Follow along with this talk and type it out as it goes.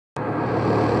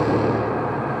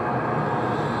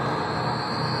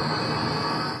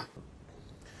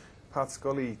Pat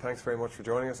Scully, thanks very much for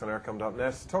joining us on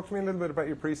Aircom.net. Talk to me a little bit about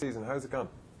your pre-season. How's it gone?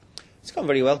 It's gone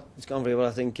very well. It's gone very well.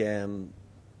 I think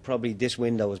probably this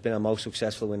window has been our most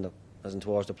successful window, as in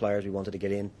towards the players we wanted to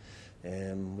get in.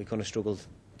 We kind of struggled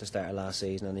at the start of last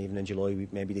season, and even in July we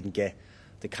maybe didn't get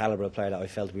the calibre of player that I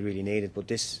felt we really needed. But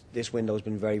this window has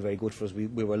been very, very good for us. We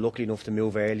were lucky enough to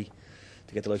move early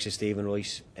to get the likes of Stephen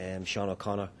Rice, Sean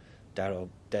O'Connor,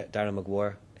 Darren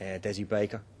Maguire, Desi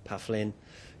Baker, Pat Flynn,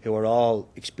 who are all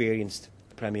experienced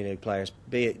Premier League players,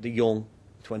 be it the young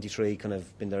 23 kind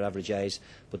of been their average age,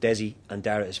 but Desi and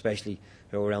Darren especially,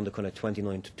 who are around the kind of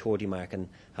 29 to 30 mark and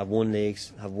have won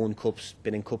leagues, have won cups,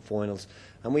 been in cup finals,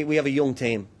 and we have a young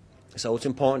team, so it's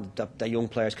important that young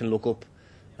players can look up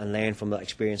and learn from that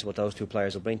experience what those two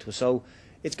players will bring to us. So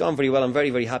it's gone very well. I'm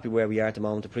very, very happy where we are at the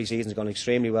moment. The pre-season's gone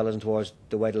extremely well, as in towards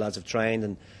the way the lads have trained,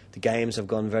 and the games have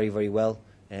gone very, very well.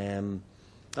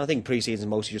 I think pre-season is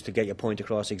mostly just to get your point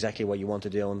across exactly what you want to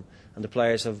do, and the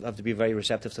players have to be very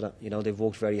receptive to that. You know, they've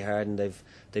worked very hard and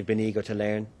they've been eager to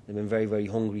learn. They've been very, very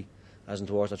hungry as in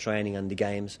towards the training and the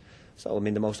games. So I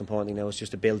mean, the most important thing now is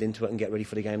just to build into it and get ready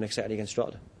for the game next Saturday against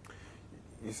Drogheda.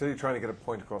 You said you're trying to get a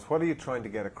point across. What are you trying to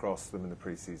get across to them in the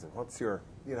pre-season? What's your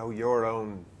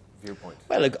own viewpoint?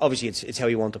 Well, look, obviously it's how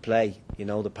you want to play. You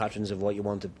know, the patterns of what you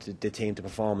want the team to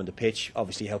perform on the pitch.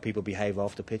 Obviously how people behave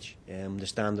off the pitch. The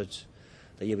standards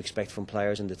that you expect from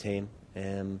players and the team.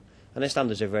 And the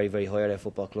standards are very, very high at our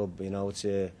football club. You know,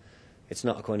 it's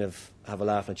not a kind of have a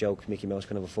laugh and a joke, Mickey Mouse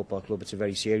kind of a football club. It's a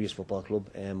very serious football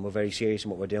club. We're very serious in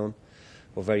what we're doing.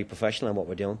 We're very professional in what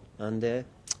we're doing, and the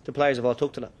players have all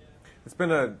took to that. It's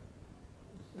been a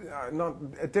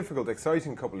difficult,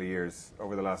 exciting couple of years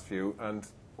over the last few, and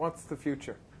what's the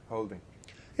future holding?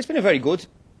 It's been a very good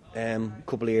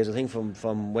couple of years, I think,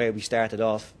 from where we started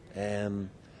off.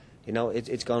 You know,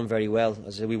 it's gone very well.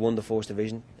 As I said, we won the first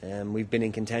division. We've been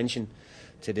in contention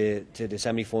to the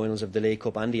semi-finals of the League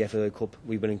Cup and the FA Cup.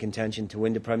 We've been in contention to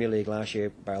win the Premier League last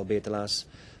year, albeit the last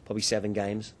probably 7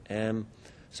 games.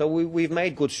 So we've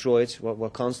made good strides. We're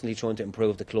constantly trying to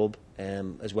improve the club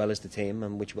as well as the team,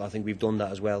 and which I think we've done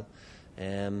that as well.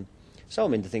 So I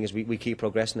mean, the thing is, we keep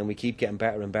progressing and we keep getting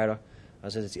better and better.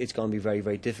 As I said, it's going to be very,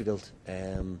 very difficult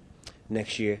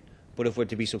next year. But if we're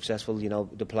to be successful, you know,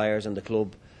 the players and the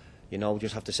club, you know,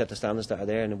 just have to set the standards that are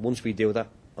there. And once we do that,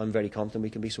 I'm very confident we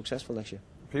can be successful next year.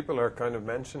 People are kind of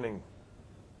mentioning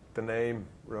the name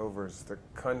Rovers. They're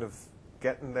kind of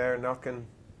getting there, knocking.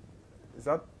 Is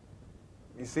that?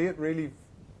 You see it really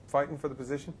fighting for the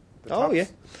position? Oh yeah,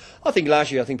 I think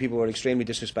last year people were extremely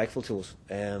disrespectful to us.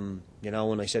 You know,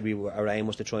 when I said our aim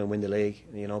was to try and win the league,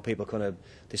 you know, people kind of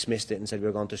dismissed it and said we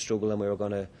were going to struggle and we were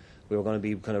going to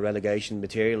be kind of relegation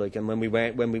material. Like, and when we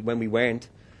weren't,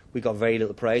 we got very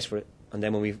little praise for it. And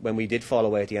then when we did fall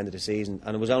away at the end of the season,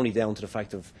 and it was only down to the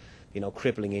fact of, you know,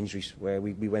 crippling injuries, where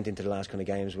we went into the last kind of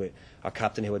games with our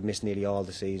captain who had missed nearly all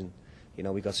the season. You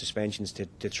know, we got suspensions to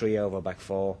 3 out of our back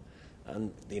 4.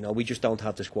 And, you know, we just don't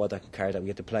have the squad that can carry that. We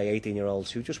had to play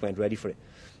 18-year-olds who just weren't ready for it.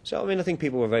 So, I mean, I think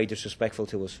people were very disrespectful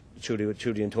to us through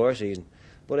the entire season.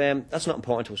 But that's not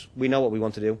important to us. We know what we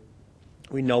want to do.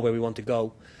 We know where we want to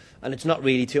go. And it's not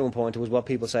really too important to us what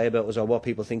people say about us or what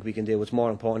people think we can do. It's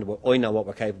more important that I know what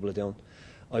we're capable of doing.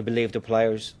 I believe the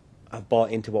players have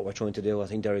bought into what we're trying to do. I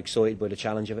think they're excited by the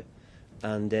challenge of it.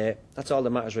 And that's all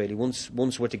that matters, really.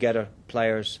 Once we're together,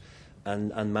 players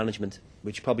and management,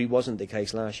 which probably wasn't the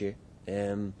case last year.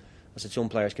 I said some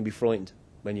players can be frightened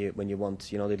when you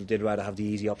want, you know, they'd rather have the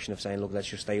easy option of saying, look, let's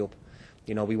just stay up.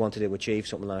 You know, we wanted to achieve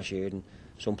something last year, and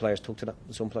some players took to that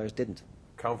and some players didn't.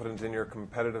 Confident in your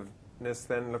competitiveness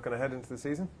then looking ahead into the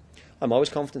season? I'm always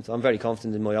confident. I'm very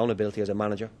confident in my own ability as a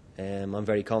manager. I'm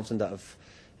very confident that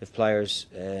if players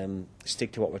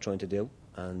stick to what we're trying to do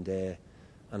and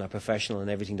are professional in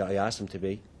everything that I ask them to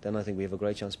be, then I think we have a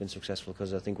great chance of being successful,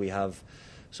 because I think we have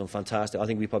some fantastic. I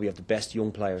think we probably have the best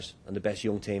young players and the best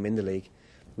young team in the league.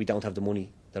 We don't have the money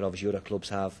that obviously other clubs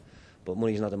have, but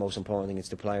money is not the most important thing. It's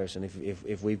the players, and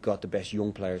if we've got the best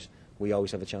young players, we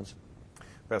always have a chance.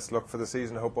 Best luck for the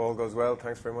season. I hope all goes well.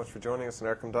 Thanks very much for joining us on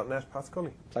Aircom.net. Pat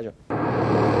Scully. Pleasure.